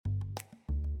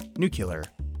Nuclear.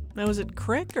 Now, is it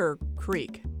crick or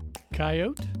creek?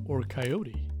 Coyote or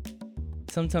coyote?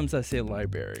 Sometimes I say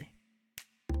library.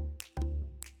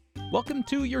 Welcome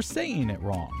to You're Saying It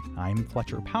Wrong. I'm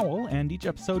Fletcher Powell, and each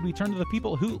episode we turn to the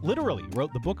people who literally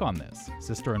wrote the book on this,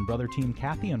 sister and brother team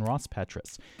Kathy and Ross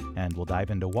Petrus. And we'll dive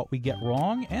into what we get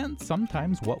wrong and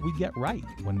sometimes what we get right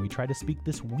when we try to speak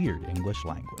this weird English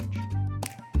language.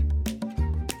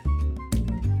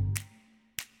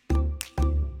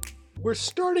 We're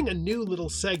starting a new little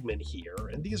segment here,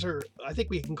 and these are, I think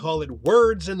we can call it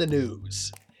Words in the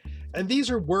News. And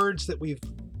these are words that we've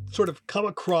sort of come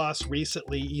across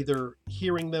recently, either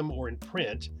hearing them or in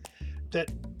print,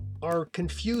 that are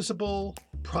confusable,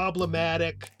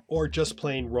 problematic, or just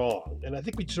plain wrong. And I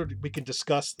think we can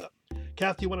discuss them.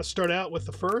 Kathy, you want to start out with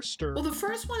the first? Or? Well, the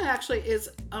first one actually is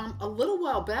a little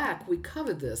while back we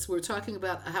covered this. We were talking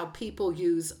about how people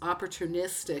use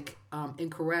opportunistic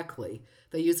incorrectly.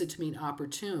 They use it to mean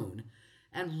opportune.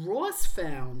 And Ross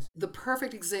found the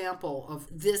perfect example of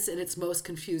this in its most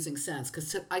confusing sense.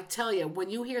 Because I tell you, when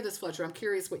you hear this, Fletcher, I'm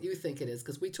curious what you think it is,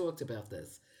 because we talked about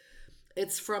this.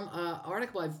 It's from an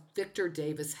article by Victor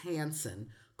Davis Hanson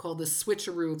called The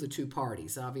Switcheroo of the Two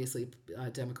Parties, obviously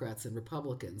Democrats and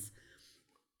Republicans.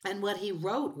 And what he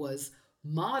wrote was,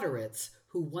 moderates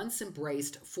who once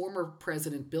embraced former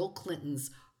President Bill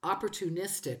Clinton's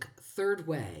opportunistic third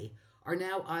way are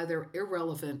now either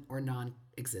irrelevant or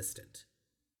non-existent.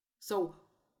 So,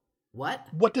 what?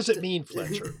 What does it mean,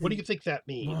 Fletcher? What do you think that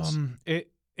means?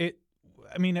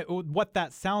 What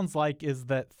that sounds like is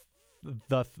that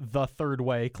the third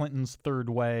way, Clinton's third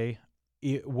way,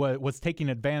 was taking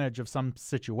advantage of some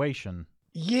situation.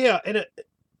 Yeah, and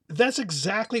that's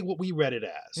exactly what we read it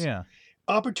as. Yeah.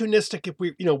 Opportunistic, if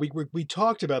we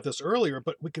talked about this earlier,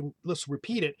 but let's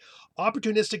repeat it.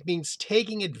 Opportunistic means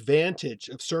taking advantage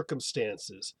of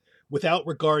circumstances without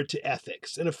regard to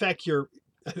ethics. In effect, you're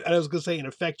being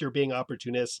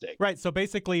opportunistic. Right. So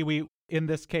basically, in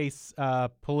this case,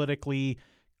 politically,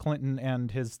 Clinton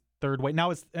and his third way.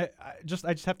 Now, I just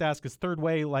have to ask, is third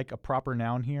way like a proper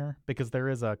noun here? Because there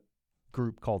is a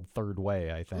group called Third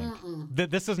Way, I think.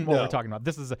 This isn't what we're talking about.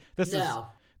 This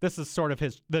is sort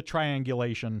of the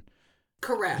triangulation.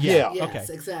 Correct. Yeah. Yes,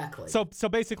 okay. Exactly. So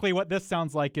basically what this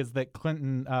sounds like is that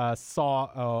Clinton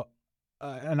saw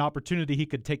an opportunity he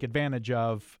could take advantage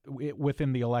of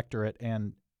within the electorate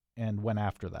and went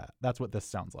after that. That's what this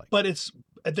sounds like. But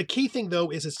the key thing, though,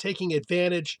 is it's taking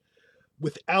advantage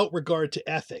without regard to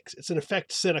ethics. It's in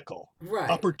effect cynical. Right.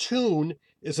 Opportune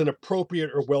is an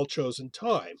appropriate or well-chosen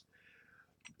time.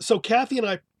 So Kathy and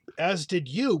I, as did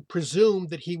you, presumed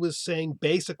that he was saying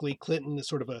basically Clinton is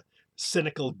sort of a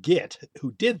cynical git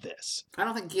who did this. I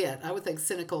don't think git. I would think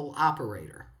cynical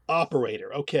operator.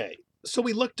 Operator, okay. So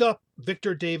we looked up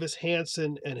Victor Davis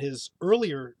Hanson and his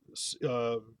earlier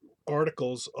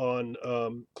articles on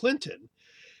Clinton,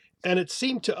 and it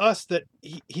seemed to us that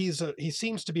he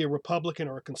seems to be a Republican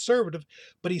or a conservative,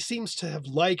 but he seems to have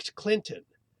liked Clinton.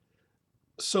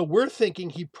 So we're thinking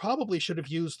he probably should have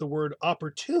used the word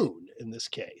opportune in this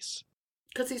case.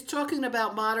 Because he's talking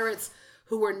about moderates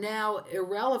who are now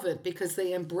irrelevant because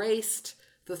they embraced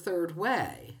the third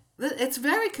way. It's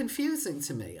very confusing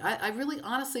to me. I really,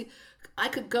 honestly, I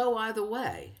could go either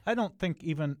way. I don't think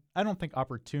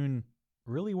opportune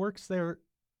really works there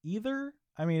either.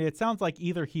 I mean, it sounds like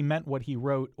either he meant what he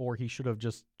wrote or he should have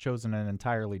just chosen an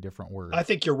entirely different word. I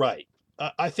think you're right.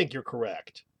 I think you're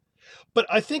correct. But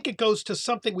I think it goes to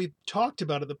something we've talked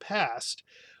about in the past.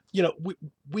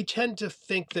 We tend to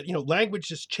think that,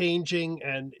 language is changing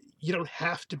and you don't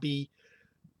have to be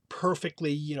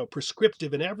perfectly,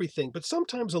 prescriptive in everything. But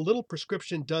sometimes a little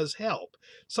prescription does help.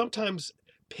 Sometimes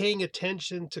paying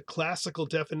attention to classical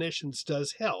definitions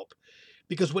does help.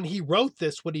 Because when he wrote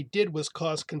this, what he did was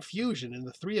cause confusion in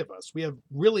the three of us. We have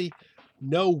really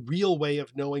no real way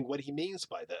of knowing what he means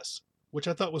by this, which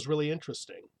I thought was really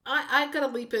interesting. I got to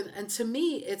leap in, and to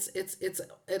me, it's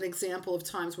an example of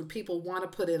times when people want to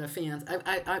put in a fancy.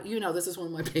 This is one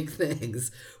of my big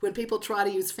things. When people try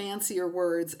to use fancier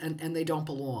words and they don't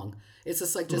belong. It's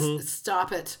just like, just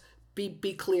stop it,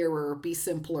 be clearer, be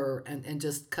simpler, and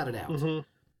just cut it out.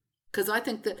 Because I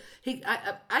think that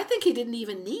I think he didn't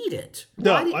even need it.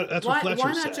 That's what Fletcher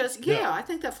why not said. just I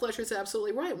think that Fletcher's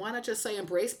absolutely right. Why not just say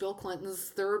embrace Bill Clinton's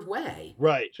third way?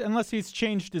 Right. Unless he's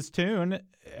changed his tune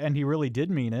and he really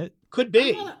did mean it. Could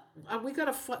be. We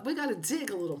gotta dig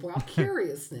a little more. I'm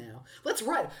curious now. Let's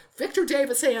write Victor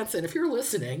Davis Hanson if you're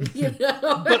listening.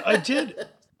 But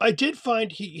I did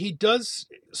find he does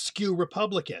skew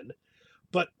Republican,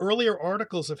 but earlier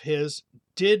articles of his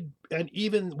did, and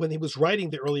even when he was writing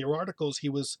the earlier articles, he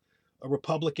was a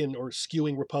Republican or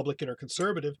skewing Republican or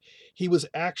conservative. He was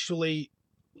actually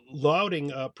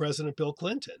lauding President Bill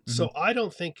Clinton. So I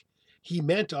don't think he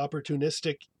meant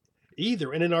opportunistic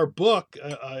either. And in our book,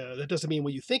 that doesn't mean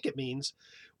what you think it means.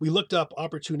 We looked up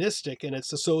opportunistic, and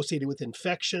it's associated with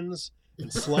infections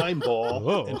and slime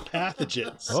ball and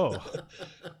pathogens.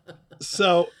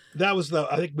 So that was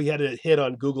I think we had a hit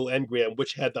on Google Ngram,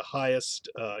 which had the highest,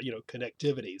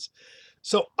 connectivities.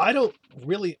 So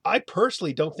I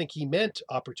personally don't think he meant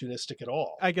opportunistic at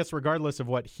all. I guess regardless of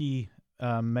what he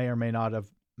may or may not have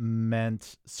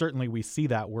meant, certainly we see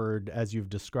that word, as you've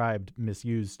described,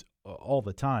 misused all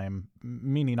the time,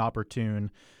 meaning opportune.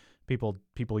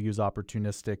 People use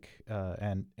opportunistic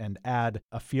and add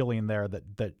a feeling there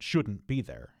that shouldn't be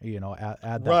there.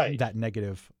 Add that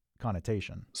negative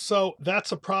connotation. So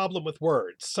that's a problem with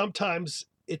words. Sometimes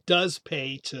it does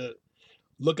pay to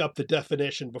look up the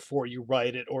definition before you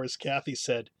write it, or as Kathy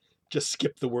said, just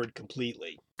skip the word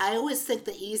completely. I always think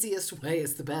the easiest way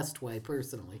is the best way,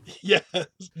 personally. Yes.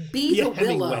 Be the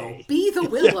willow. Be the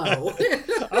willow.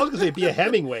 Yeah. I was going to say be a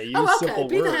Hemingway. Use simple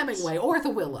be words. the Hemingway or the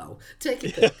willow. Take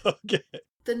your pick. Okay.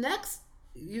 The next,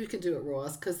 you can do it,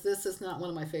 Ross, because this is not one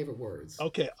of my favorite words.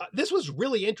 Okay. This was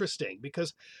really interesting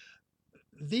because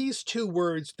these two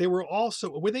words, were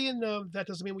they in That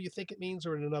Doesn't Mean What You Think It Means,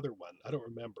 or in another one? I don't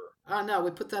remember. No,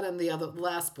 we put that in the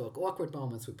last book, Awkward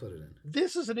Moments, we put it in.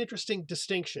 This is an interesting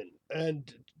distinction,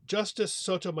 and Justice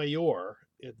Sotomayor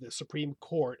in the Supreme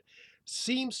Court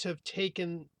seems to have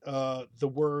taken the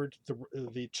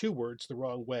two words the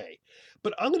wrong way.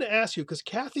 But I'm going to ask you, because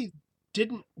Kathy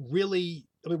didn't really,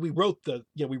 we wrote it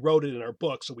in our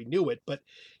book, so we knew it, but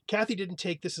Kathy didn't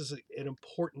take this as an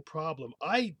important problem.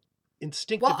 I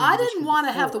instinctively. Well, I didn't want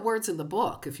to have the words in the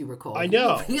book, if you recall. I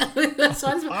know. So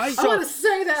I want to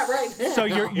say that right now. So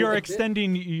you're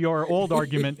extending your old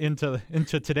argument into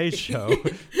today's show.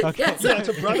 Okay. Yes. Yeah, it's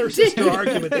a brother-sister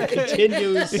argument that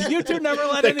continues. You two never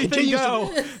let anything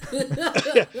go.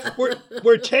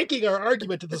 We're taking our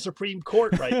argument to the Supreme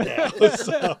Court right now.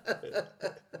 So.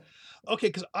 Okay,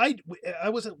 because I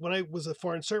wasn't, when I was a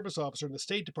Foreign Service officer in the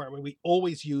State Department, we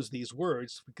always used these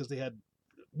words because they had.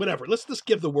 Whatever. Let's just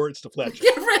give the words to Fletcher.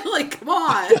 Yeah, really? Come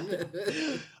on.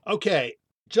 Okay.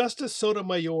 Justice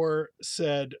Sotomayor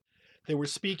said they were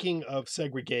speaking of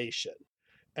segregation.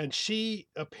 And she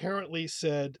apparently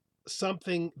said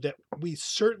something that we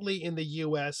certainly in the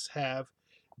U.S. have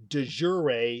de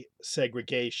jure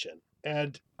segregation.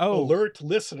 And alert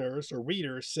listeners or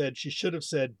readers said she should have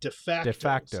said de facto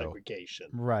segregation.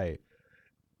 Right.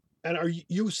 And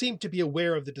you seem to be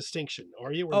aware of the distinction,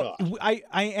 are you, or not? I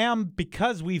am,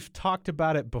 because we've talked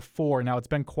about it before. Now, it's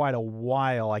been quite a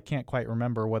while. I can't quite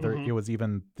remember whether it was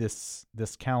even this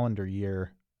calendar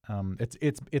year.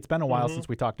 It's been a while since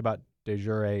we talked about de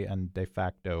jure and de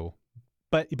facto.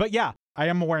 But yeah, I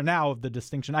am aware now of the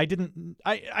distinction.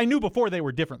 I knew before they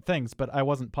were different things, but I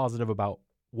wasn't positive about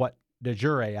what de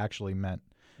jure actually meant.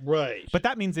 Right. But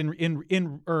that means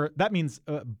that means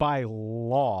by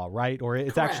law, right? Or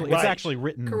it's actually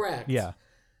written. Correct. Yeah.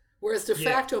 Whereas de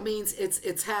facto means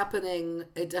it's happening.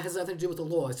 It has nothing to do with the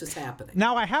law. It's just happening.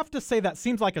 Now, I have to say that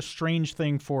seems like a strange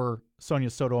thing for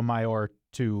Sonia Sotomayor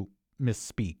to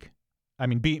misspeak. I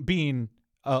mean, being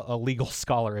a legal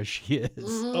scholar as she is.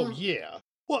 Mm-hmm. Oh, yeah.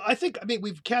 Well,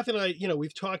 Kathy and I,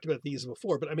 we've talked about these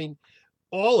before, but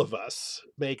all of us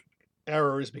make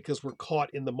errors because we're caught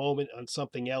in the moment on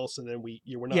something else, and then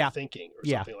we're not thinking or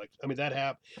something like that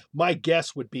happened. My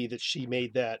guess would be that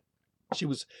she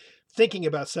was thinking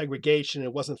about segregation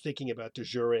and wasn't thinking about de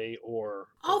jure or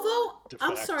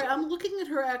I'm sorry, I'm looking at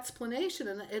her explanation,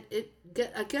 and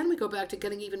again we go back to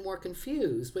getting even more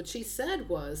confused. What she said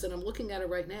was, and I'm looking at it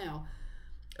right now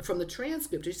from the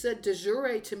transcript, she said de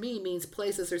jure to me means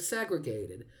places are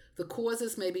segregated. The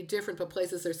causes may be different, but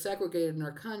places are segregated in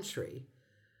our country.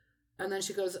 And then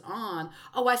she goes on,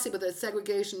 I see, but the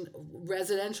segregation,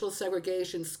 residential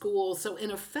segregation, schools. So in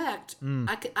effect,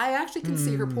 I actually can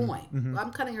see her point. Mm-hmm.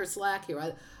 I'm cutting her slack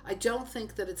here. I don't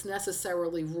think that it's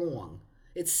necessarily wrong.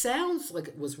 It sounds like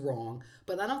it was wrong,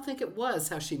 but I don't think it was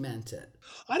how she meant it.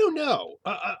 I don't know.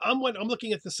 I'm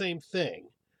looking at the same thing.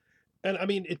 And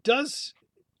it does,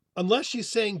 unless she's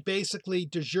saying basically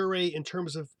de jure in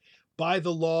terms of by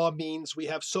the law means we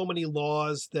have so many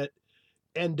laws that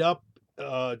end up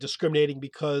discriminating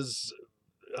because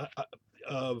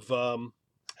of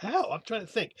how? I'm trying to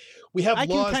think. We have I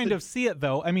laws can kind of see it,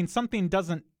 though. Something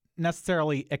doesn't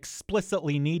necessarily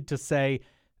explicitly need to say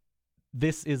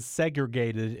this is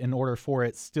segregated in order for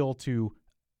it still to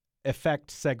affect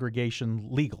segregation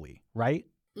legally, right?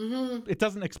 Mm-hmm. It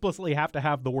doesn't explicitly have to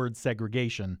have the word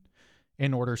segregation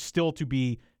in order still to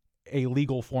be a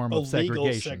legal form A of segregation.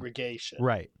 legal segregation.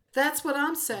 Right. That's what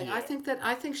I'm saying. Yeah.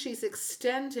 I think she's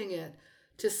extending it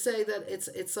to say that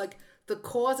it's like the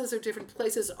causes of different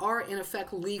places are in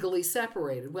effect legally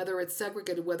separated, whether it's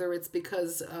segregated, whether it's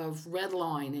because of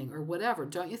redlining or whatever.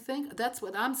 Don't you think? That's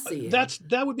what I'm seeing.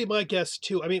 That would be my guess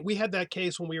too. I mean, we had that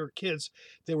case when we were kids.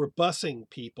 They were busing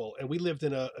people, and we lived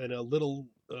in a little,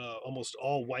 almost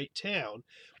all white town.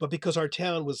 But because our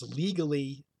town was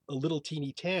legally a little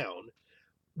teeny town,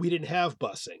 we didn't have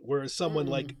busing. Whereas someone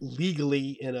like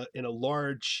legally in a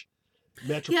large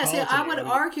metropolitan Yeah, see, I would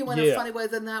area, argue in a funny way,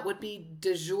 then that would be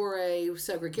de jure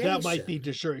segregation. that might be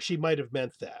de jure. She might have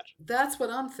meant that. That's what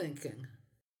I'm thinking.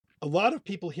 A lot of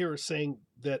people here are saying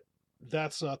that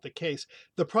that's not the case.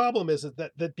 The problem is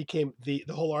that became the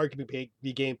whole argument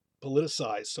became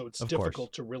politicized, so it's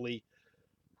difficult to really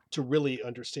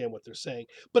understand what they're saying.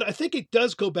 But I think it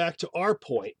does go back to our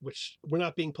point, which we're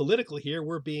not being political here,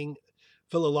 we're being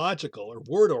philological or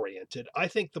word oriented. I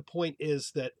think the point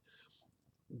is that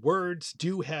words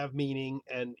do have meaning,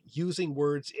 and using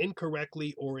words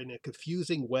incorrectly or in a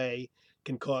confusing way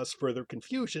can cause further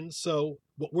confusion. So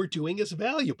what we're doing is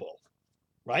valuable,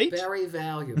 right? Very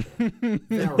valuable.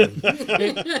 Very.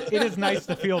 It is nice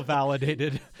to feel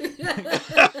validated.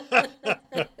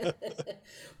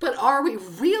 But are we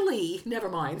really? Never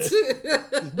mind.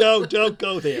 No, don't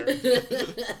go there.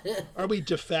 Are we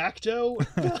de facto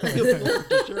valuable?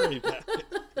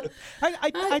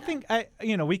 I think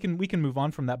we can move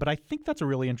on from that, but I think that's a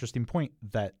really interesting point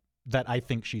that I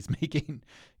think she's making.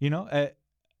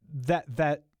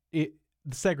 That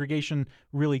segregation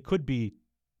really could be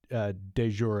de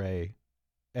jure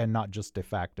and not just de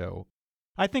facto.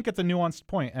 I think it's a nuanced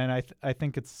point, and I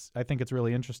think it's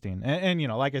really interesting. And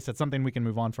like I said, something we can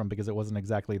move on from because it wasn't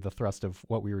exactly the thrust of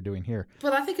what we were doing here.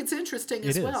 But I think it's interesting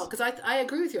as well, is. because I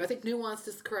agree with you. I think nuanced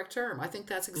is the correct term. I think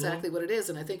that's exactly what it is,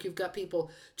 and I think you've got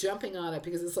people jumping on it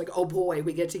because it's like, oh boy,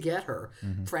 we get to get her,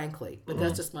 frankly. But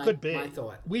that's just my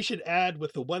thought. We should add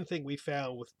with the one thing we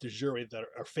found with de jure that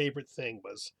our favorite thing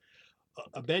was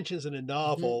mentions in a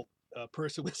novel a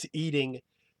person was eating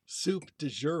soup de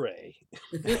jure.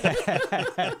 And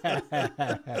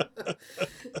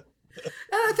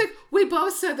I think we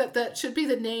both said that should be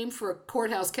the name for a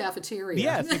courthouse cafeteria.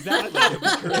 Yes, exactly.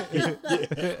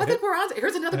 I think we're on.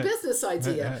 Here's another business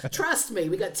idea. Trust me,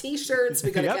 we got T-shirts,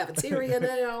 we got a cafeteria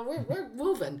now. We're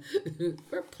moving.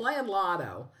 We're playing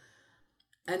lotto.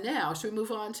 And now, should we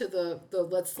move on to the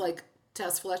let's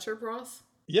test Fletcher, Ross?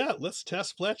 Yeah, let's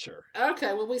test Fletcher.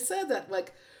 Okay, well, we said that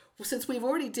since we've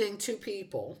already dinged two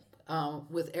people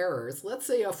with errors, let's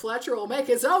see if Fletcher will make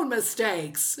his own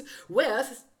mistakes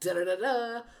with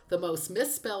the most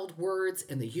misspelled words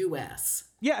in the U.S.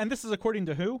 Yeah, and this is according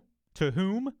to who? To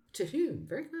whom? To whom?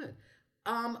 Very good.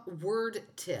 Word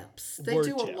tips. They Word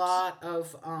do tips. a lot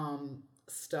of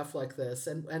stuff like this,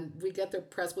 and we get their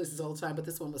press releases all the time, but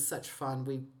this one was such fun,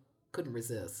 we couldn't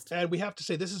resist. And we have to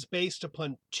say this is based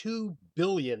upon 2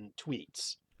 billion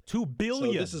tweets. 2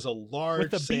 billion. So this is a large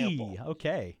with a sample. B.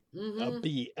 Okay. A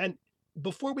B. And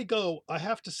before we go, I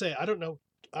have to say, I don't know,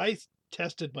 I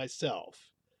tested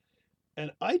myself,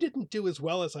 and I didn't do as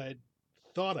well as I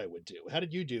thought I would do. How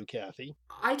did you do, Kathy?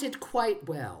 I did quite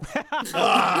well.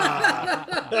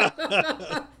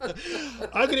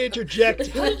 I'm going to interject.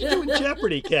 How did you do in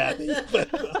Jeopardy, Kathy?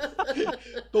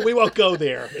 But we won't go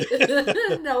there.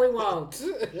 No, we won't.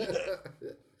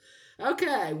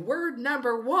 Okay, word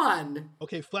number 1.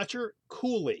 Okay, Fletcher,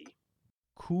 coolie.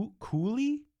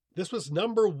 Coolie? This was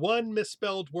number 1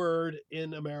 misspelled word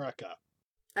in America.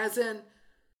 As in,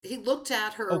 he looked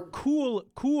at her. Oh,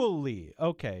 coolly.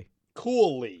 Okay.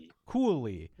 Coolly.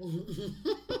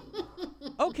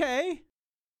 Okay.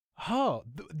 Oh,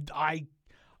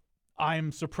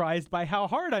 I'm surprised by how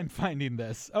hard I'm finding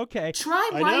this. Okay. Try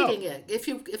writing it if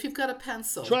you've got a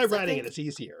pencil. Try writing it. It's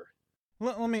easier.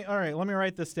 Let me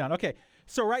write this down. Okay.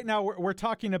 So right now we're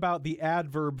talking about the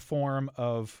adverb form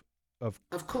of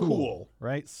cool,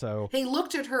 right? So he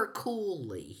looked at her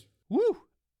coolly. Woo.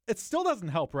 It still doesn't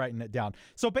help writing it down.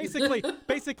 So basically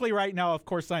right now, of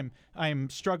course, I'm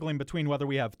struggling between whether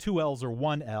we have 2 L's or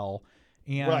 1 L.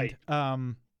 And right.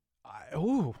 I'm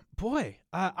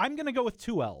going to go with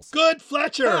 2 L's. Good,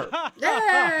 Fletcher.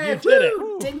 Hey, you did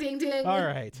it. Ding, ding, ding. All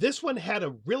right. This one had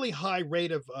a really high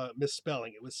rate of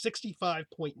misspelling. It was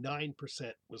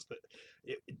 65.9%.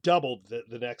 It doubled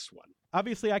the next one.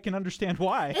 Obviously, I can understand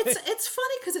why. It's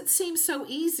funny because it seems so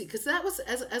easy, because that was,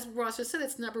 as Ross just said,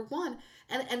 it's number 1.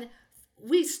 And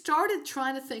we started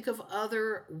trying to think of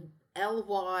other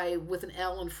L-Y with an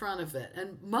L in front of it.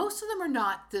 And most of them are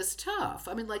not this tough.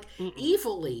 I mean, like,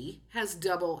 evilly has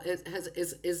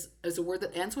is a word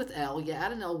that ends with L. You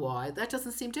add an L-Y. That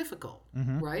doesn't seem difficult,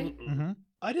 right? Mm-hmm.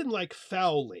 I didn't like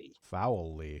foully.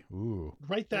 Foully. Ooh.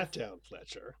 Write that down,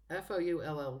 Fletcher. Foully.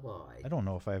 I don't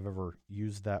know if I've ever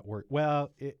used that word.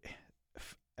 Well,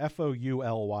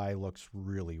 Foully looks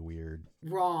really weird.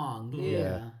 Wrong.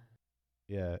 Yeah.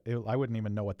 Yeah, I wouldn't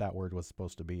even know what that word was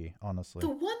supposed to be, honestly. The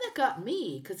one that got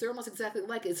me, because they're almost exactly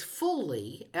alike, is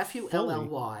fully,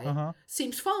 Fully,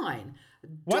 seems fine.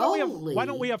 Why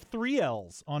don't we have 3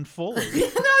 L's on fully?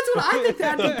 That's what I think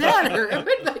that'd be better. It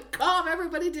would calm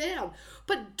everybody down.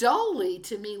 But dully,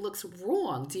 to me, looks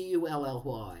wrong,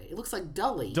 D-U-L-L-Y. It looks like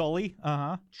dully. Dully,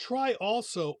 Try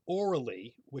also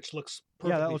orally, which looks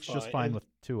perfectly fine. Yeah, that looks just fine with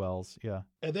 2 L's, yeah.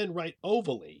 And then write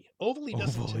ovally. Ovally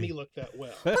doesn't to me look that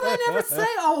well. But I never say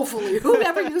ovally. Who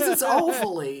ever uses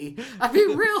ovally? I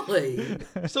mean, really.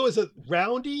 So is it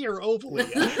roundy or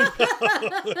ovally?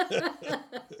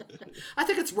 I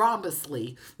think it's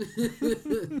rhombusly.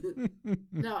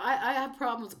 No, I have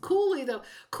problems. Cooley, though.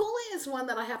 Cooley is one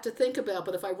that I have to think about,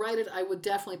 but if I write it, I would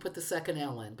definitely put the second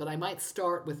L in, but I might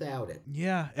start without it.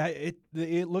 Yeah,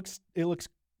 it looks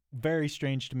very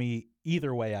strange to me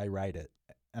either way I write it,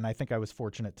 and I think I was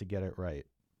fortunate to get it right.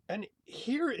 And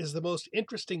here is the most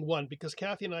interesting one, because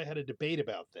Kathy and I had a debate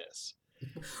about this.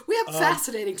 We have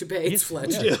fascinating debates,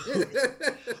 Fletcher.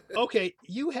 Okay,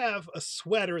 you have a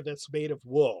sweater that's made of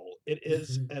wool. It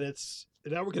is, and it's.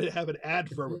 Now we're going to have an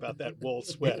adverb about that wool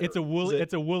sweater. It's a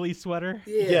woolly sweater.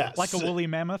 Yeah. Yes, like a woolly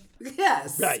mammoth.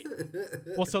 Yes, right.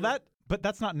 Well, but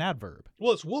that's not an adverb.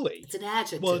 Well, it's woolly. It's an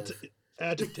adjective. Well, it's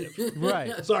adjective.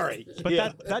 Right. Sorry,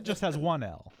 but that just has 1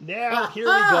 L. Now here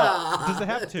we go. Does it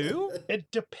have 2?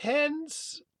 It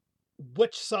depends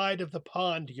which side of the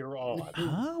pond you're on.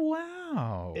 Oh,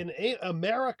 wow. In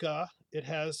America, it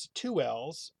has 2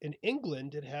 L's. In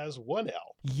England, it has 1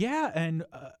 L. Yeah, and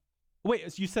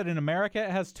wait, so you said in America it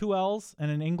has 2 L's,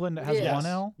 and in England it has 1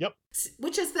 L? Yep.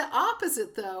 Which is the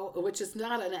opposite, though, which is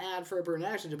not an adverb or an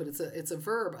adjective, but it's a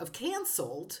verb of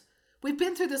canceled. We've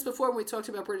been through this before when we talked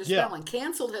about British spelling.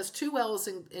 Canceled has 2 L's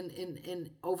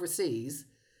in overseas,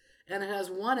 and it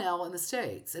has 1 L in the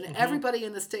States. And everybody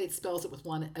in the States spells it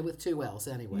with 2 L's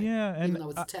anyway. Yeah, and even though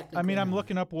it's technically I mean, I'm not.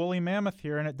 looking up woolly mammoth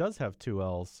here, and it does have 2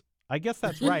 L's. I guess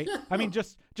that's right. I mean,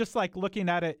 just like looking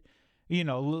at it,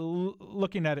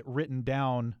 looking at it written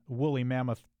down, woolly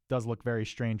mammoth does look very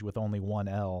strange with only 1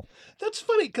 L. That's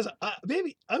funny, because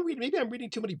maybe I'm reading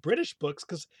too many British books,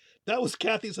 because that was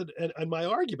Kathy's and my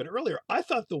argument earlier. I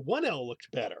thought the 1 L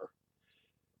looked better,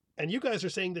 and you guys are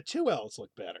saying the 2 L's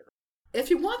look better. If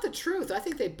you want the truth, I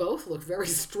think they both look very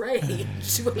strange.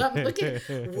 When I'm looking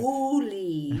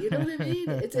woolly, you know what I mean?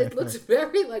 It looks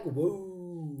very like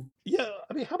woo. Yeah,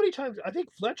 I mean, how many times? I think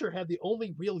Fletcher had the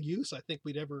only real use I think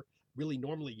we'd ever really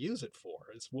normally use it for.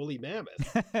 It's woolly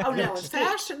mammoth. Oh, no, in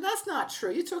fashion, that's not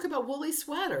true. You talk about woolly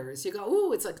sweaters. You go,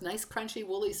 ooh, it's like nice, crunchy,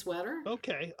 woolly sweater.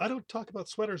 Okay, I don't talk about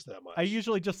sweaters that much. I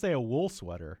usually just say a wool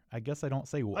sweater. I guess I don't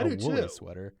say a woolly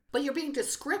sweater. But you're being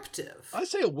descriptive. I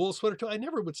say a wool sweater too. I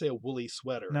never would say a woolly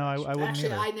sweater. No, I wouldn't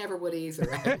Actually, either. I never would either.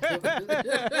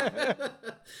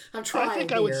 I'm trying. I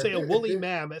think I would say a woolly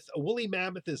mammoth. A woolly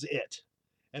mammoth is it.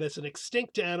 And it's an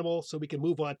extinct animal, so we can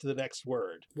move on to the next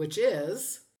word. Which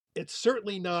is? It's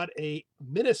certainly not a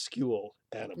minuscule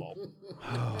animal.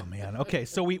 Oh, man. Okay,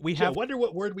 so we I have... wonder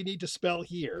what word we need to spell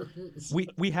here.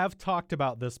 We have talked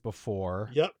about this before.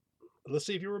 Yep. Let's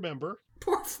see if you remember.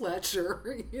 Poor Fletcher.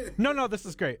 No, this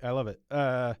is great. I love it.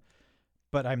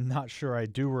 But I'm not sure I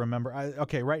do remember.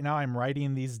 Okay, right now I'm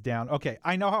writing these down. Okay,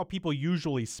 I know how people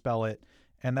usually spell it,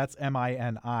 and that's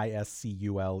M-I-N-I-S-C-U-L-E.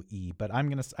 But I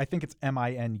think it's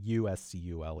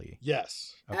M-I-N-U-S-C-U-L-E.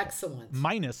 Yes. Okay. Excellent.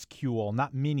 Minuscule,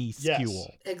 not mini-scule.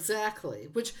 Yes. Exactly.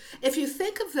 Which, if you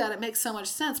think of that, it makes so much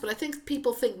sense. But I think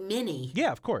people think mini.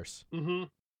 Yeah, of course. Mm-hmm.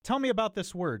 Tell me about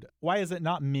this word. Why is it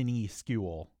not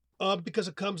mini-scule? Because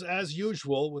it comes, as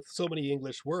usual, with so many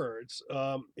English words.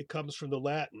 It comes from the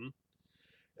Latin.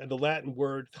 And the Latin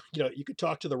word, you could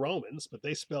talk to the Romans, but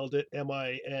they spelled it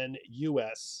M-I-N-U-S-C-U-L-A,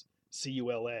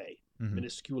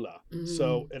 minuscula. Mm-hmm.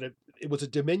 So, and it was a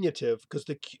diminutive, because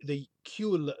the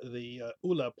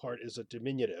ula part is a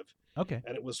diminutive. Okay.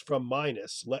 And it was from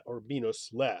minus or minus,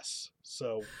 less.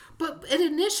 So, but it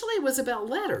initially was about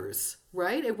letters,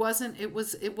 right? It wasn't it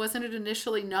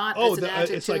initially not as an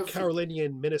adjective. It's like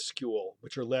Carolinian minuscule,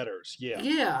 which are letters. Yeah.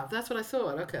 Yeah, that's what I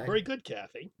thought. Okay. Very good,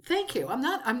 Kathy. Thank you. I'm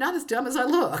not as dumb as I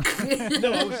look.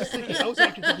 No, I was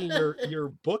actually thinking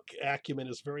your book acumen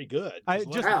is very good.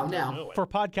 For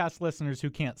podcast listeners who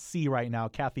can't see right now,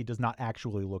 Kathy does not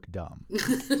actually look dumb.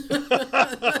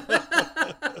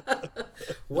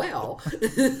 Well,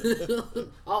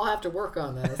 I'll have to work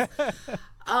on this.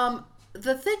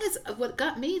 The thing is, what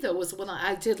got me though was when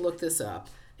I did look this up,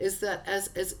 is that as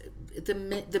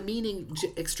the meaning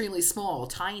extremely small,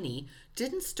 tiny,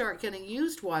 didn't start getting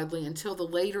used widely until the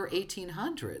later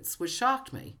 1800s, which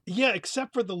shocked me. Yeah,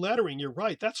 except for the lettering, you're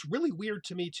right. That's really weird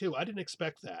to me too. I didn't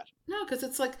expect that. No, because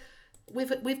it's like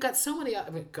we've got so many. I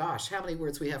mean, gosh, how many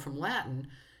words we have from Latin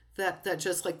that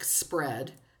just like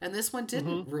spread, and this one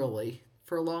didn't really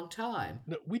for a long time.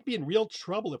 No, we'd be in real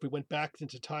trouble if we went back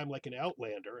into time like an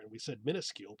Outlander and we said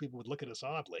minuscule. People would look at us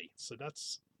oddly. So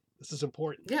this is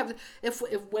important. Yeah, if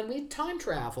when we time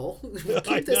travel,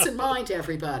 keep this in mind,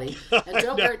 everybody, and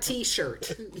don't wear a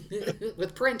T-shirt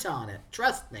with print on it.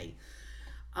 Trust me.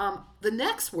 The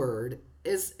next word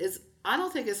is I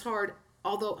don't think is hard.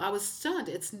 Although I was stunned,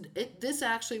 this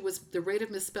actually was the rate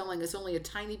of misspelling is only a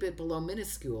tiny bit below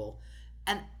minuscule,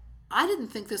 and I didn't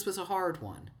think this was a hard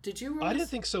one. Did you? Rose? I didn't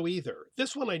think so either.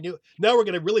 This one I knew. Now we're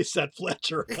going to really set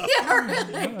Fletcher up. Yeah,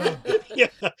 right. Yeah,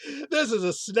 this is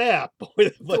a snap.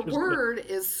 The word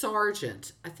is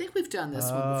sergeant. I think we've done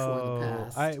this one before in the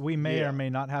past. We may or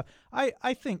may not have.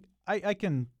 I think I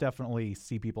can definitely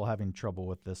see people having trouble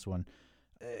with this one.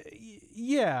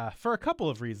 Yeah, for a couple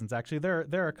of reasons, actually. There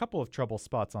are a couple of trouble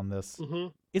spots on this. Mm-hmm.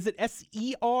 Is it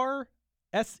Sergeant?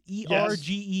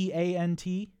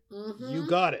 Mm-hmm. You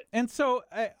got it. And so,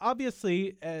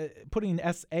 obviously, putting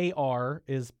SAR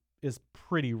is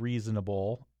pretty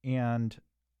reasonable, and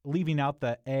leaving out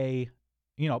the A,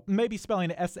 maybe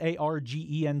spelling it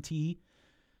SARGENT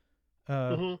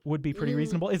would be pretty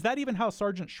reasonable. Is that even how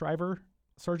Sergeant Shriver's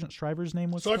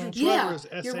name was Sergeant spelled? Shriver is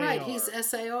S-A-R. You're right. He's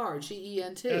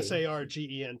SARGENT.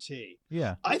 SARGENT.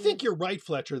 Yeah. I think you're right,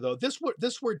 Fletcher, though. This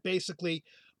word basically,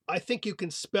 I think you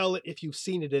can spell it if you've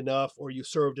seen it enough or you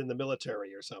served in the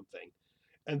military or something.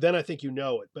 And then I think you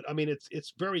know it. But I mean,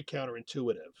 it's very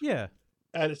counterintuitive. Yeah.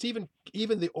 And it's even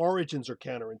the origins are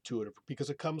counterintuitive because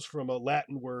it comes from a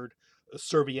Latin word,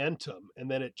 servientum,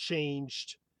 and then it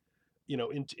changed,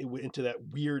 into that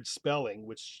weird spelling,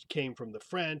 which came from the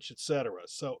French, etc.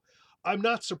 So I'm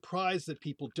not surprised that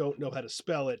people don't know how to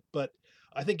spell it, but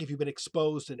I think if you've been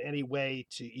exposed in any way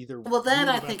to either that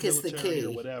I about think is the military key.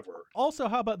 or whatever. Also,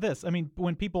 how about this? I mean,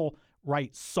 when people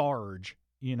write Sarge,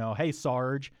 hey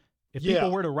Sarge, if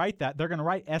people were to write that, they're going to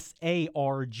write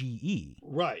SARGE.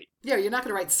 Right. Yeah, you're not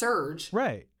going to write surge.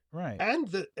 Right. And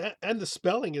the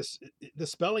spelling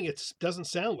it doesn't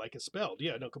sound like it's spelled.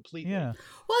 Yeah, no, completely. Yeah.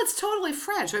 Well, it's totally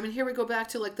French. I mean, here we go back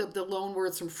to like the loan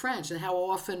words from French and how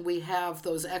often we have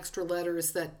those extra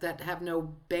letters that have no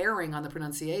bearing on the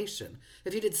pronunciation.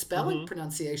 If you did spelling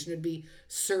pronunciation, it'd be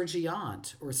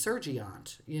sergeant or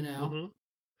sergeant, Okay,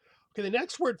 the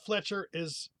next word, Fletcher,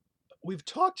 is, we've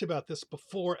talked about this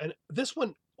before, and this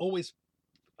one always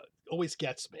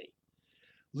gets me.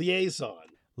 Liaison.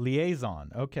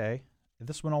 Okay.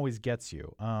 This one always gets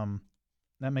you.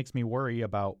 That makes me worry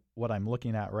about what I'm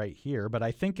looking at right here, but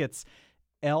I think it's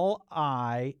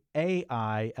LIAISON.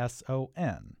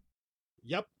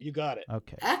 Yep, you got it.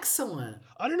 Okay. Excellent.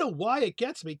 I don't know why it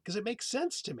gets me, because it makes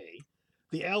sense to me.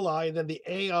 The LI and then the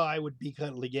AI would be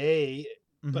kind of liaise,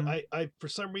 but I for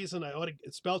some reason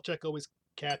spell check always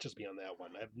catches me on that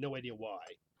one. I have no idea why.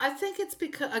 I think it's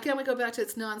because, again, we go back to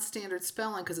its non-standard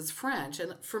spelling because it's French.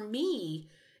 And for me,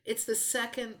 it's the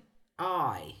second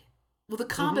I. Well, the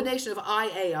combination of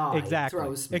IAI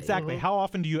throws me. Exactly. How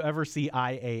often do you ever see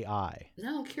IAI?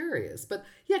 No, I'm curious. But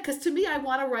yeah, because to me, I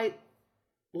want to write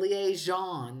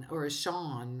liaison or a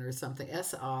Sean or something.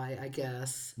 S-I, I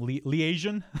guess.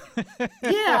 Liaison?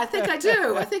 Yeah, I think I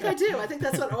do. I think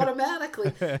that's what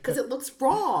automatically, because it looks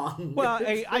wrong. Well,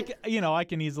 I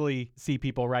can easily see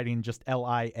people writing just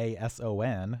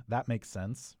LIASON. That makes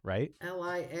sense, right?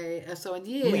 LIASON,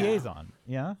 yeah. Liaison,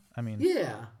 yeah? I mean...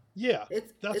 Yeah. Yeah,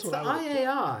 it's what the I would do.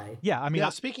 IAI. Yeah, I mean... Now,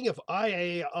 speaking of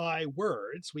IAI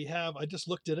words, I just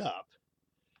looked it up,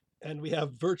 and we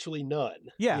have virtually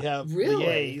none. Yeah. We have Really?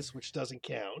 liaise, which doesn't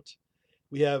count.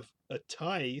 We have a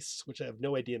tais, which I have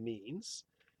no idea means.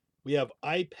 We have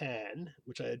IPAN,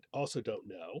 which I also don't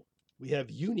know. We have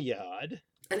Uniad.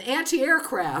 An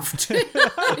anti-aircraft.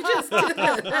 I just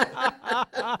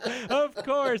did. Of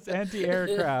course,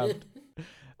 anti-aircraft.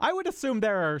 I would assume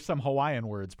there are some Hawaiian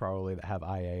words probably that have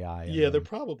IAI. Yeah, there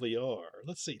probably are.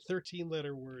 Let's see,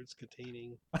 13-letter words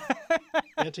containing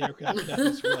anti-aircraft.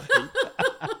 That's right.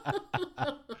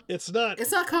 It's not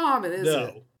common, is it?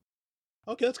 No.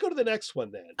 Okay, let's go to the next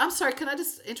one then. I'm sorry, can I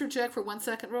just interject for 1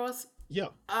 second, Ross? Yeah.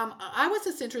 I was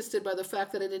just interested by the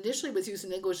fact that it initially was used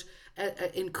in English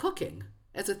in cooking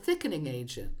as a thickening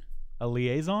agent. A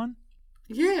liaison?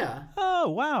 Yeah. Oh,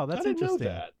 wow, that's I didn't interesting.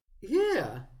 know that.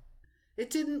 Yeah. It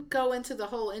didn't go into the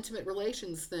whole intimate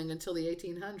relations thing until the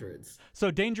 1800s. So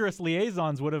dangerous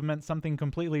liaisons would have meant something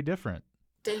completely different.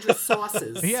 Dangerous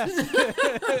sauces. Yes.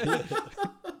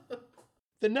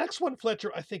 The next one,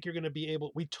 Fletcher, I think you're going to be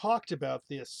able. We talked about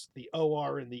this, the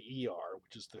OR and the ER,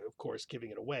 which is, of course,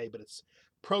 giving it away, but it's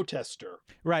protester.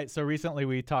 Right. So recently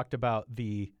we talked about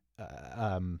the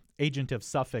agentive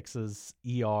suffixes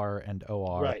ER and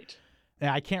OR. Right. And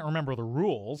I can't remember the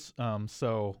rules,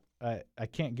 so I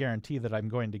can't guarantee that I'm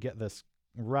going to get this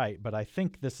right, but I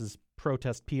think this is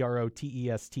protest,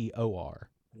 PROTESTOR.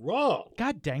 Wrong.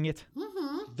 God dang it.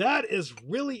 Mm-hmm. That is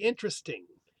really interesting.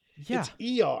 Yeah.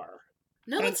 It's ER.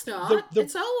 No, And it's not. the-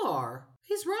 It's OR.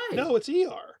 He's right. No, it's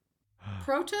ER.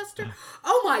 Protester?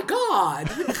 Oh my God.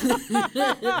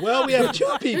 Well, we have two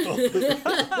people.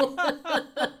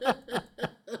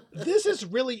 This is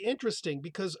really interesting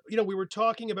because, we were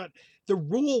talking about the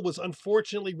rule was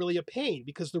unfortunately really a pain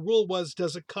because the rule was,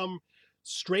 does it come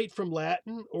straight from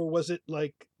Latin or was it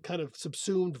like kind of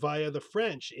subsumed via the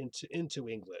French into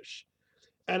English?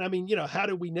 And I mean, how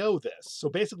do we know this? So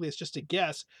basically it's just a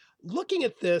guess. Looking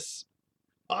at this,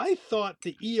 I thought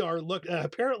the ER looked,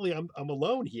 apparently I'm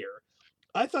alone here.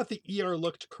 I thought the ER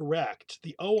looked correct.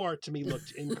 The OR to me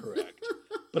looked incorrect.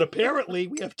 But apparently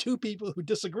we have two people who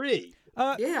disagree.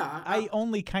 Yeah. I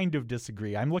only kind of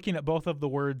disagree. I'm looking at both of the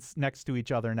words next to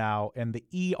each other now, and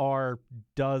the ER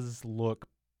does look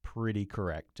pretty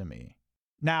correct to me.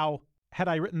 Now, had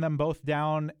I written them both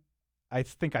down, I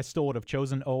think I still would have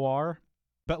chosen OR.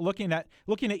 But looking at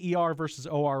ER versus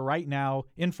OR right now,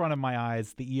 in front of my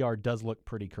eyes, the ER does look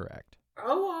pretty correct.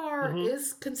 OR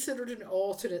is considered an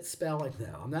alternate spelling,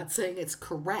 though. I'm not saying it's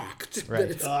correct, Right.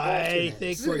 but it's I alternate.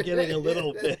 think we're getting a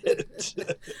little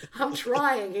bit. I'm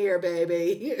trying here,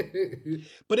 baby.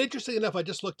 But interesting enough, I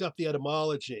just looked up the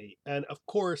etymology. And of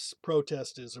course,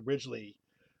 protest is originally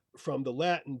from the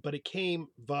Latin, but it came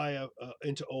via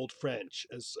into Old French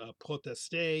as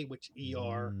protester, which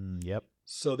ER. Yep.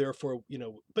 So therefore,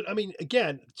 but I mean,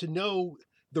 again, to know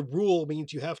the rule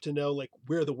means you have to know like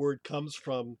where the word comes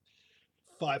from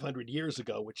 500 years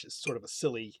ago, which is sort of a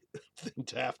silly thing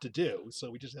to have to do.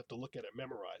 So we just have to look at it,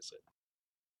 memorize it.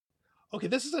 Okay,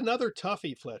 this is another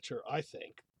toughie, Fletcher, I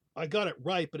think. I got it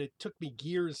right, but it took me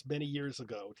many years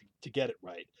ago to get it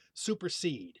right.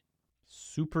 Supersede.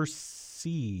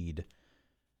 Supersede.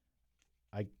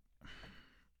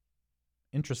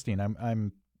 Interesting.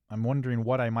 I'm wondering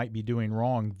what I might be doing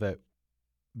wrong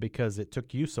because it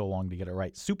took you so long to get it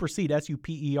right. Supersede,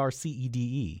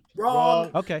 SUPERCEDE.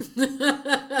 Wrong. Okay.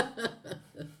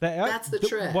 That's the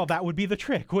trick. Well, that would be the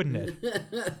trick, wouldn't it?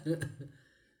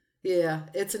 Yeah,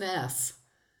 it's an S.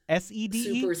 SEDE?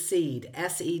 Supersede.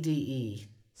 SEDE.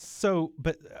 So,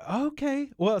 but, okay.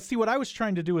 Well, see, what I was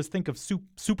trying to do is think of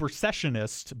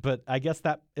supersessionist, but I guess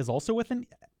that is also with an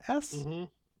S? Mm-hmm.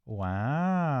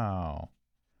 Wow.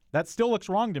 That still looks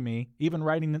wrong to me. Even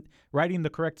writing the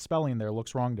correct spelling there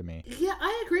looks wrong to me. Yeah,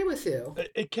 I agree with you.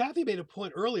 Kathy made a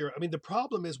point earlier. I mean, the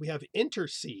problem is we have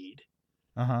intercede,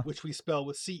 which we spell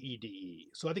with CEDE.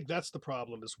 So I think that's the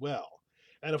problem as well.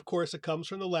 And of course, it comes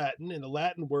from the Latin, and the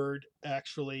Latin word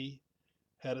actually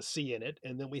had a C in it.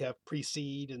 And then we have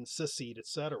precede and succeed,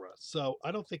 etc. So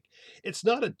I don't think it's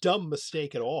not a dumb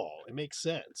mistake at all. It makes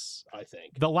sense, I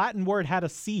think. The Latin word had a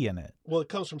C in it. Well, it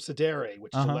comes from sedere,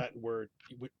 which is a Latin word,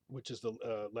 which is the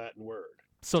Latin word.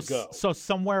 So, to go. So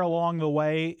somewhere along the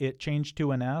way, it changed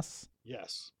to an S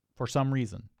Yes. for some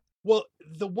reason. Well,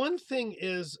 the one thing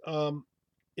is,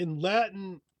 in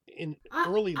Latin,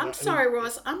 early Latin. I'm sorry,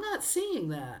 Ross. I'm not seeing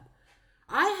that.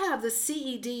 I have the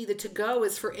CED, the to go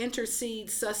is for intercede,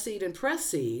 succeed, and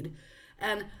precede.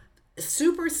 And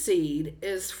supersede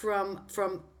is from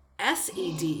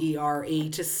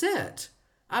SEDERE to sit.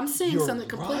 I'm seeing You're something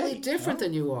completely right. different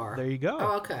than you are. There you go.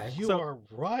 Oh, okay. You are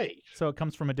right. So it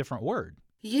comes from a different word.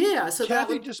 Yeah, so that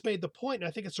Kathy would... just made the point, and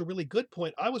I think it's a really good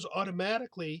point. I was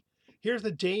automatically, here's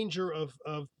the danger of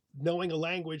knowing a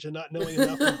language and not knowing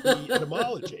enough of the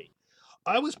etymology.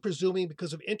 I was presuming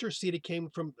because of intercede, it came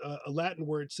from a Latin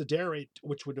word, sedere,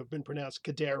 which would have been pronounced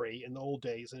cadere in the old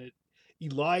days, and it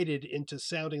elided into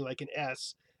sounding like an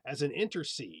S as an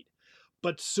intercede.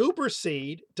 But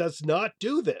supersede does not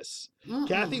do this.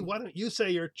 Kathy, why don't you say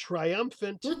your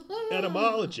triumphant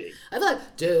etymology? I thought,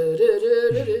 do, do,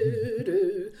 do, do, do,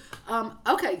 do.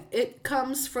 Okay, it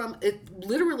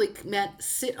literally meant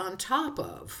sit on top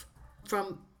of,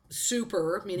 from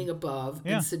super, meaning above,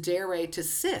 Yeah. and sedere to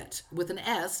sit, with an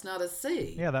S, not a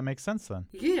C. Yeah, that makes sense then.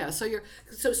 Yeah, so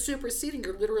superseding,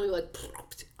 you're literally like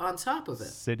on top of it.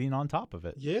 Sitting on top of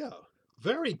it. Yeah,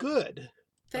 very good.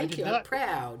 Thank did you. I'm not.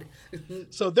 proud.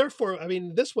 So therefore, I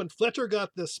mean, this one, Fletcher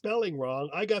got the spelling wrong.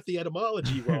 I got the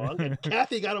etymology wrong, and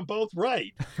Kathy got them both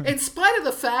right. In spite of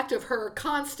the fact of her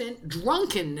constant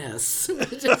drunkenness.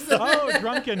 which is- Oh,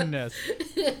 drunkenness.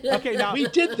 Okay, now We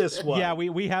did this one. yeah,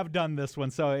 we have done this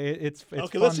one, so it's Okay,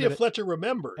 fun let's see that if Fletcher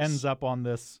remembers. it ends up on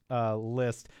this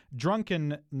list.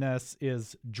 Drunkenness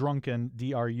is drunken,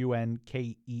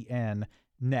 DRUNKEN,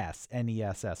 ness,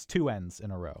 NESS, 2 N's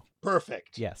in a row.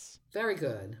 Perfect. Yes. Very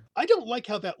good. I don't like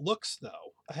how that looks,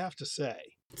 though, I have to say.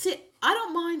 See, I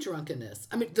don't mind drunkenness.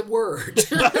 I mean, the word.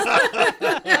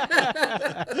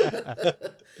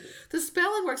 The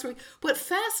spelling works for me. What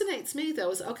fascinates me,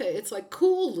 though, is, okay, it's like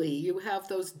coolly, you have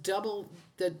those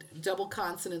the double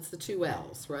consonants, the 2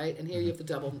 L's, right? And here you have the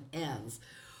double N's.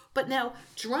 But now,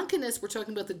 drunkenness, we're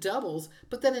talking about the doubles,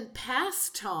 but then in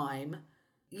pastime,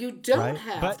 you don't Right,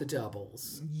 have but- the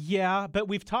doubles. Yeah, but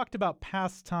we've talked about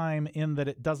pastime in that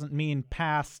it doesn't mean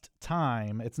past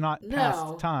time. It's not No.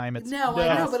 past time. It's No,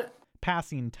 I know,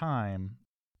 passing time.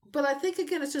 But I think,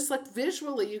 again, it's just like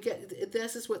visually you get,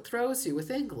 this is what throws you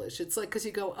with English. It's like, because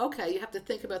you go, okay, you have to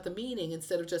think about the meaning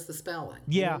instead of just the spelling.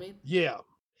 You know Yeah. what I mean? Yeah.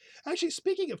 Actually,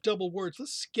 speaking of double words,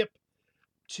 let's skip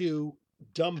to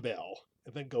dumbbell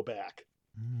and then go back.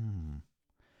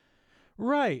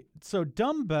 Right. So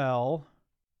dumbbell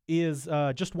is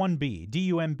just 1 B.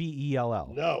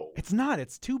 DUMBELL. No. It's not.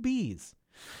 It's 2 B's.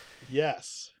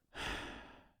 Yes.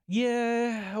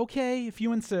 Yeah. Okay. If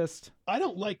you insist. I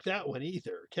don't like that one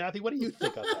either. Kathy, what do you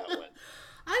think on that one?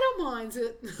 I don't mind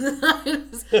it.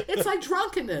 It's like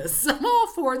drunkenness. I'm all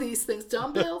for these things.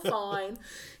 Dumbbell, fine.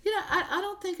 You know, I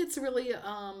don't think it's really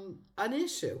an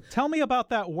issue. Tell me about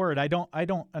that word. I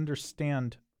don't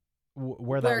understand where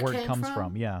Where that it word came comes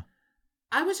from? Yeah.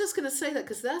 I was just going to say that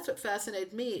because that's what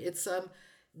fascinated me. It's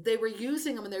they were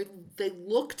using them and they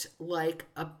looked like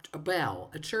a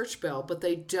bell, a church bell, but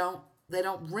they don't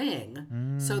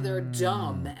ring. So they're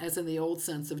dumb, as in the old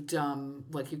sense of dumb,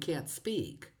 like you can't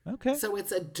speak. Okay. So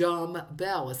it's a dumb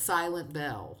bell, a silent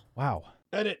bell. Wow.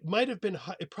 And it might have been,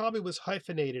 it probably was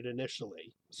hyphenated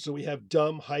initially. So we have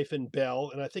dumb hyphen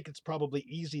bell, and I think it's probably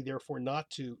easy, therefore, not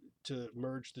to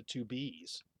merge the 2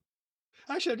 B's.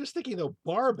 Actually, I'm just thinking, though,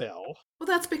 barbell. Well,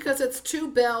 that's because it's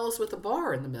 2 bells with a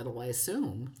bar in the middle, I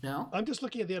assume. No? I'm just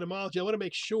looking at the etymology. I want to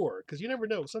make sure, because you never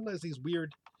know. Sometimes they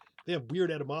have weird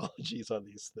etymologies on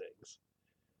these things.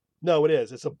 No, it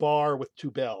is. It's a bar with 2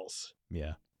 bells.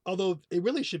 Yeah. Although it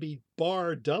really should be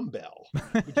bar dumbbell.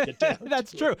 when you get down That's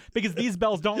to true because these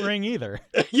bells don't ring either.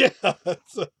 it. Yeah.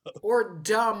 So, Or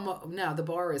dumb. No, the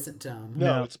bar isn't dumb.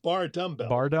 no, No. it's bar dumbbell.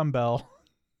 Bar dumbbell.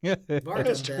 Bar I'm gonna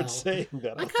dumbbell. start saying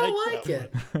that. I kind of like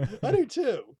that it. one. I do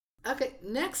too. Okay,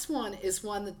 next one is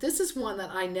one that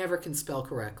I never can spell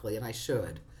correctly, and I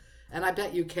should. And I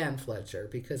bet you can, Fletcher,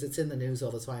 because it's in the news all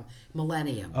the time.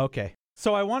 Millennium. Okay.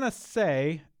 So I want to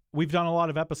say we've done a lot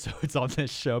of episodes on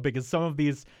this show because some of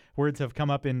these words have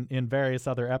come up in various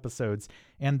other episodes.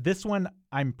 And this one,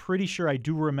 I'm pretty sure I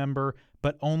do remember,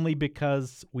 but only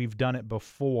because we've done it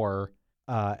before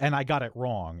and I got it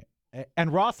wrong.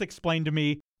 And Ross explained to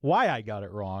me why I got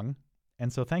it wrong.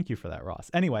 And so thank you for that,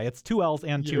 Ross. Anyway, it's 2 L's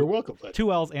and 2. You're welcome, Fletcher.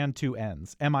 2 L's and 2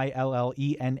 N's.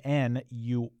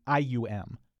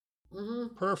 MILLENNUIUM.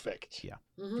 Mm-hmm. Perfect. Yeah.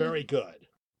 Mm-hmm. Very good.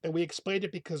 And we explained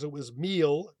it because it was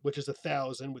meal, which is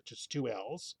 1,000, which is 2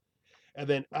 L's, and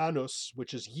then annus,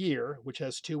 which is year, which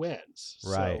has 2 N's.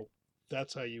 Right. So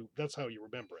that's how you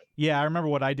remember it. Yeah, I remember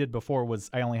what I did before was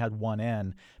I only had 1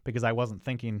 N because I wasn't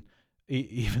thinking,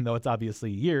 even though it's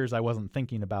obviously years, I wasn't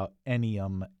thinking about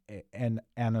ennium and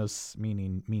annus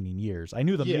meaning years. I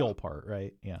knew the Yeah. meal part,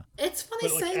 right? Yeah. It's funny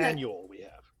But like saying that annual we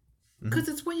have. because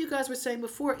it's what you guys were saying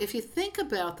before. If you think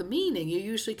about the meaning, you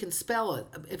usually can spell it.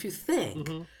 If you think.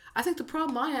 Mhm. I think the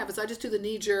problem I have is I just do the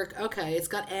knee jerk, okay, it's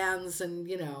got ands and,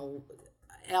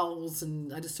 L's,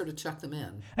 and I just sort of chuck them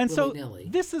in. And so willy-nilly.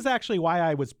 this is actually why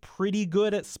I was pretty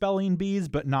good at spelling bees,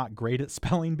 but not great at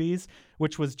spelling bees,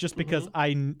 which was just because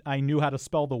I knew how to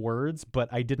spell the words, but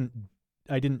I didn't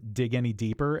dig any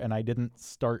deeper, and I didn't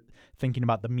start thinking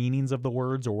about the meanings of the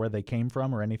words or where they came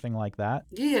from or anything like that.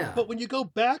 Yeah. But when you go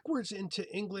backwards into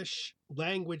English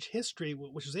language history,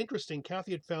 which is interesting,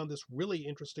 Kathy had found this really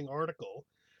interesting article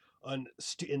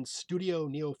in Studio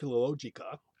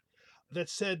Neophilologica that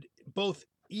said both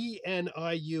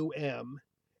ENIUM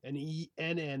and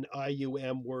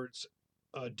ENNIUM words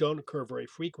don't occur very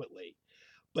frequently.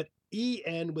 But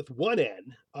EN with 1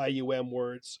 N IUM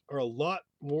words are a lot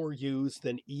more used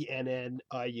than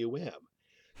ENNIUM.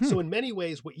 So in many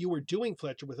ways, what you were doing,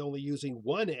 Fletcher, with only using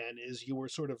 1 N is you were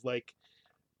sort of like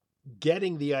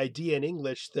getting the idea in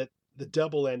English that the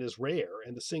double N is rare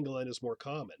and the single N is more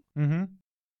common. Mm-hmm.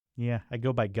 Yeah, I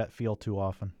go by gut feel too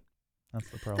often. That's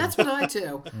the problem. That's what I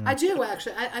do. I do,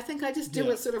 actually. I think I just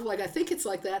do it sort of like, I think it's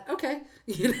like that. Okay.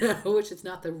 Which is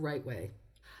not the right way.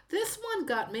 This one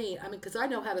got me, I mean, because I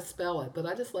know how to spell it, but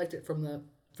I just liked it from the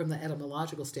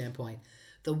etymological standpoint.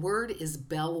 The word is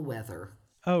bellwether.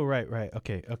 Oh, right.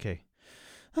 Okay.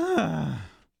 Thought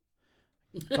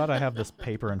I have this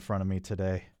paper in front of me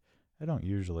today. I don't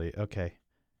usually. Okay.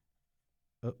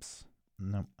 Oops.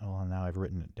 No. Well, now I've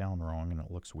written it down wrong and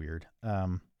it looks weird.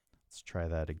 Let's try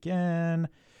that again.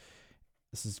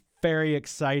 This is very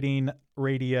exciting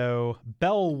radio.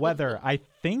 Bellwether. I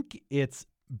think it's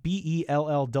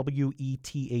Bellwether.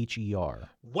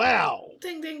 Wow.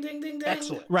 Ding, ding, ding, ding, ding.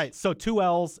 Excellent. Right. So 2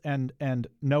 L's and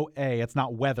no A. It's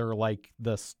not weather like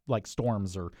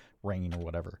storms or rain or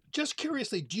whatever. Just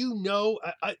curiously, do you know,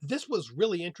 this was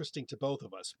really interesting to both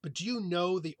of us, but do you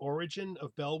know the origin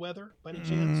of bellwether by any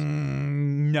chance?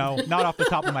 No, not off the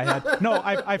top of my head. No,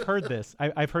 I've heard this.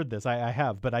 I've heard this. I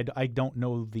have, but I don't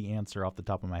know the answer off the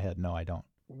top of my head. No, I don't.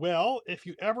 Well, if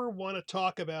you ever want to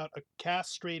talk about a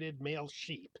castrated male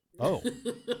sheep, Oh,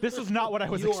 this is not what I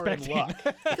was you are in expecting. luck.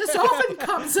 This often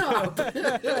comes up.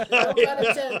 No pun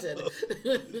intended.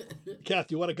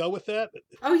 Kath, you want to go with that?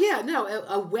 Oh, yeah, no,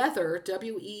 a wether,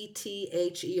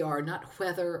 Wether, not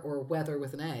whether or weather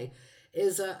with an A,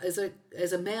 is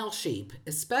a male sheep,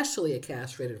 especially a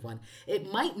castrated one.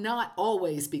 It might not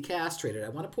always be castrated. I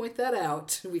want to point that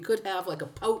out. We could have like a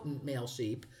potent male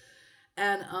sheep.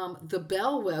 And the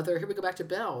bellwether, here we go back to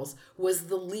bells, was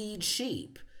the lead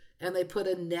sheep. And they put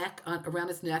a neck around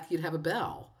his neck, you'd have a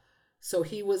bell. So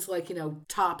he was like,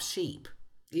 top sheep,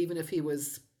 even if he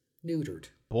was neutered.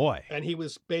 Boy. And he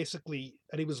was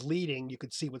leading, you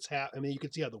could see what's happening. I mean, you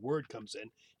could see how the word comes in.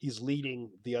 He's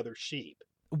leading the other sheep.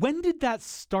 When did that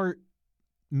start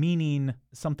meaning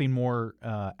something more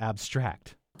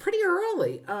abstract? Pretty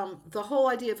early. The whole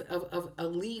idea of a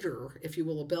leader, if you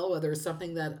will, a bellwether, is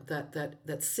something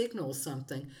that signals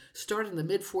something, started in the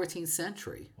mid-14th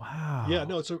century. Wow. Yeah,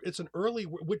 no, it's an early,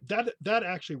 that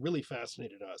actually really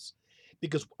fascinated us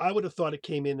because I would have thought it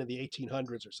came in the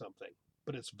 1800s or something,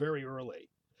 but it's very early.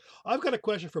 I've got a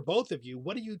question for both of you.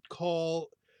 What do you call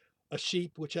a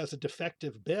sheep which has a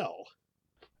defective bell?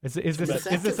 Is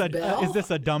this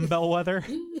a dumb bellwether?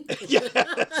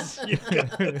 Yes.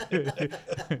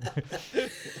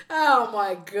 Oh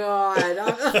my God!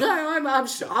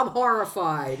 I'm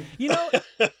horrified.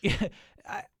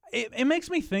 It makes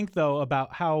me think though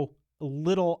about how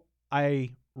little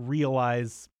I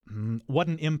realize what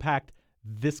an impact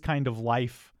this kind of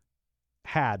life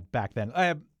had back then.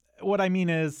 What I mean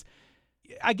is,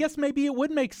 I guess maybe it would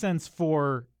make sense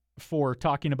for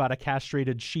talking about a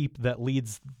castrated sheep that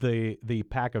leads the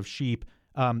pack of sheep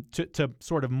to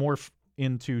sort of morph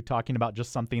into talking about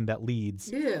just something that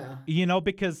leads. Yeah.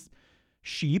 Because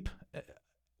sheep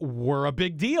were a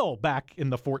big deal back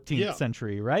in the 14th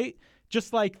century, right?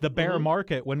 Just like the bear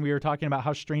market, when we were talking about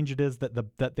how strange it is that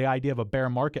the idea of a bear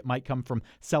market might come from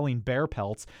selling bear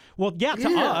pelts. Well, to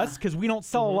us, because we don't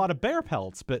sell a lot of bear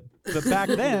pelts, but back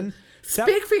then...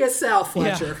 Speak for yourself,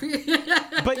 Fletcher.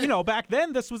 Yeah. But, back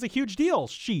then, this was a huge deal,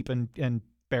 sheep and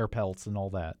bear pelts and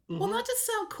all that. Well, not to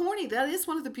sound corny, that is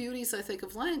one of the beauties, I think,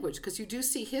 of language, because you do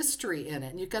see history in it,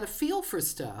 and you've got a feel for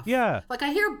stuff. Yeah. Like,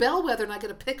 I hear bellwether, and I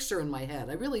get a picture in my head.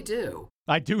 I really do.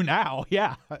 I do now,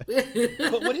 yeah. But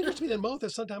what interests me the most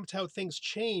is sometimes how things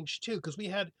change, too, because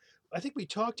I think we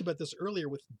talked about this earlier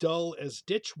with dull as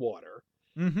ditch water,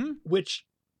 which,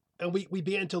 and we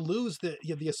began to lose the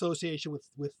association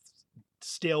with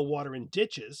stale water in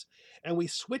ditches, and we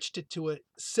switched it to a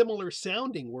similar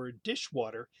sounding word,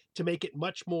 dishwater, to make it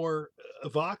much more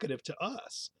evocative to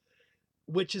us,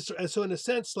 which is, so in a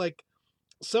sense, like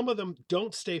some of them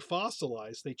don't stay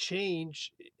fossilized, they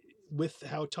change with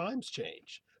how times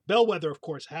change. Bellwether, of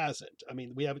course, hasn't. I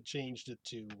mean, we haven't changed it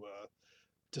to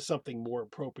something more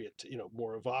appropriate,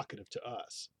 more evocative to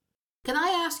us. Can I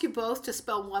ask you both to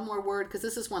spell one more word? Because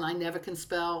this is one I never can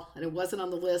spell, and it wasn't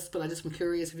on the list, but I just am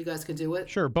curious if you guys can do it.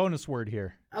 Sure, bonus word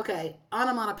here. Okay,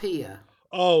 onomatopoeia.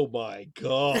 Oh my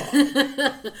God.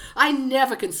 I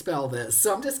never can spell this,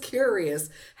 so I'm just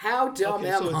curious, how dumb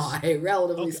am I,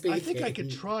 relatively speaking? I think I could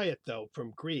try it, though,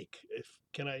 from Greek.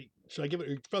 Should I give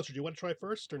it, Professor, do you want to try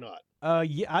first or not?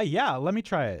 Yeah, let me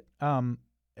try it.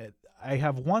 I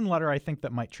have one letter I think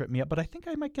that might trip me up, but I think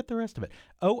I might get the rest of it.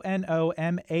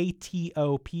 Onomatopoeia.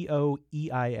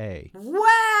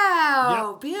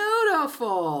 Wow, yep.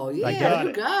 Beautiful. Yeah,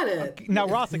 you got it. Now,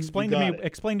 Ross, explain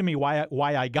to me why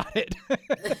I got it.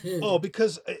 Oh,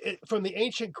 because from the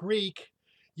ancient Greek,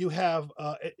 you have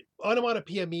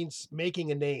onomatopoeia means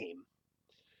making a name.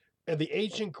 And the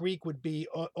ancient Greek would be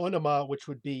onoma, which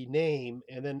would be name,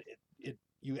 and then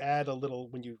you add a little,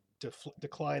 when you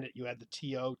decline it, you add the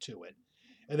to to it.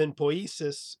 And then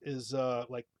poiesis is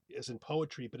like as in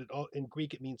poetry, but in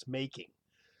Greek it means making.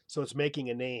 So it's making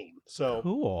a name. So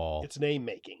Cool. it's name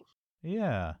making.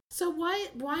 Yeah. So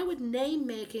why would name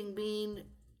making mean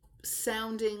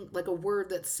sounding like a word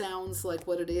that sounds like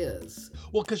what it is?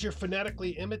 Well, because you're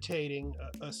phonetically imitating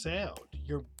a sound.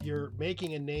 You're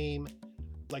making a name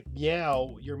like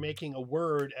meow. You're making a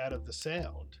word out of the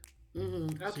sound.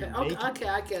 Mm-hmm. Okay. So Okay,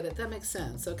 I get it. That makes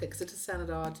sense. Okay, because it just sounded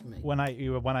odd to me. When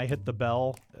I hit the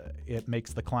bell, it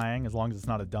makes the clang, as long as it's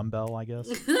not a dumbbell, I guess.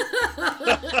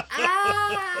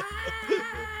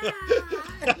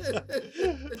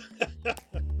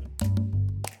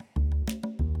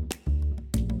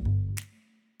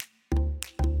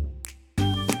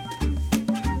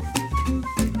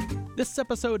 This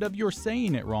episode of You're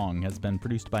Saying It Wrong has been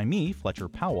produced by me, Fletcher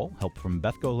Powell, help from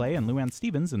Beth Golay and Luann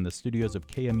Stevens in the studios of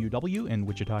KMUW in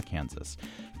Wichita, Kansas.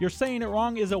 You're Saying It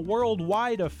Wrong is a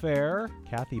worldwide affair.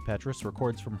 Kathy Petrus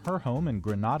records from her home in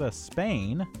Granada,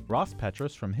 Spain. Ross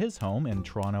Petrus from his home in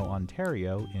Toronto,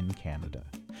 Ontario in Canada.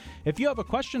 If you have a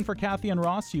question for Kathy and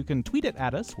Ross, you can tweet it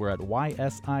at us. We're at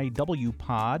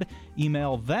YSIWpod.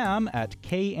 Email them at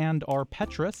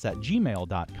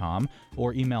kandrpetrus@gmail.com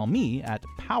or email me at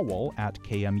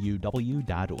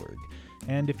powell@kmuw.org.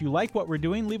 And if you like what we're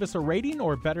doing, leave us a rating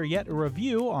or, better yet, a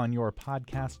review on your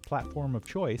podcast platform of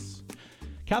choice.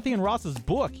 Kathy and Ross's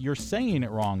book, You're Saying It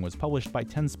Wrong, was published by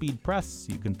 10 Speed Press.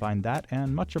 You can find that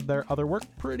and much of their other work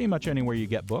pretty much anywhere you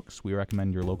get books. We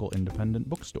recommend your local independent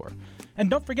bookstore. And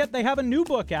don't forget, they have a new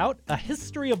book out, A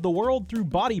History of the World Through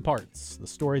Body Parts. The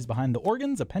stories behind the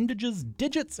organs, appendages,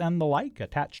 digits, and the like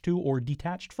attached to or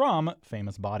detached from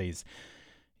famous bodies.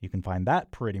 You can find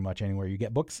that pretty much anywhere you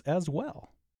get books as well.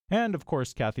 And, of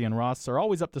course, Kathy and Ross are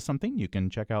always up to something. You can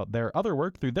check out their other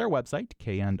work through their website,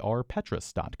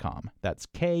 kandrpetrus.com. That's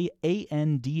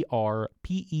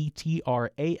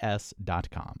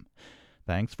KANDRPETRAS.com.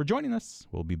 Thanks for joining us.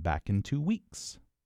 We'll be back in 2 weeks.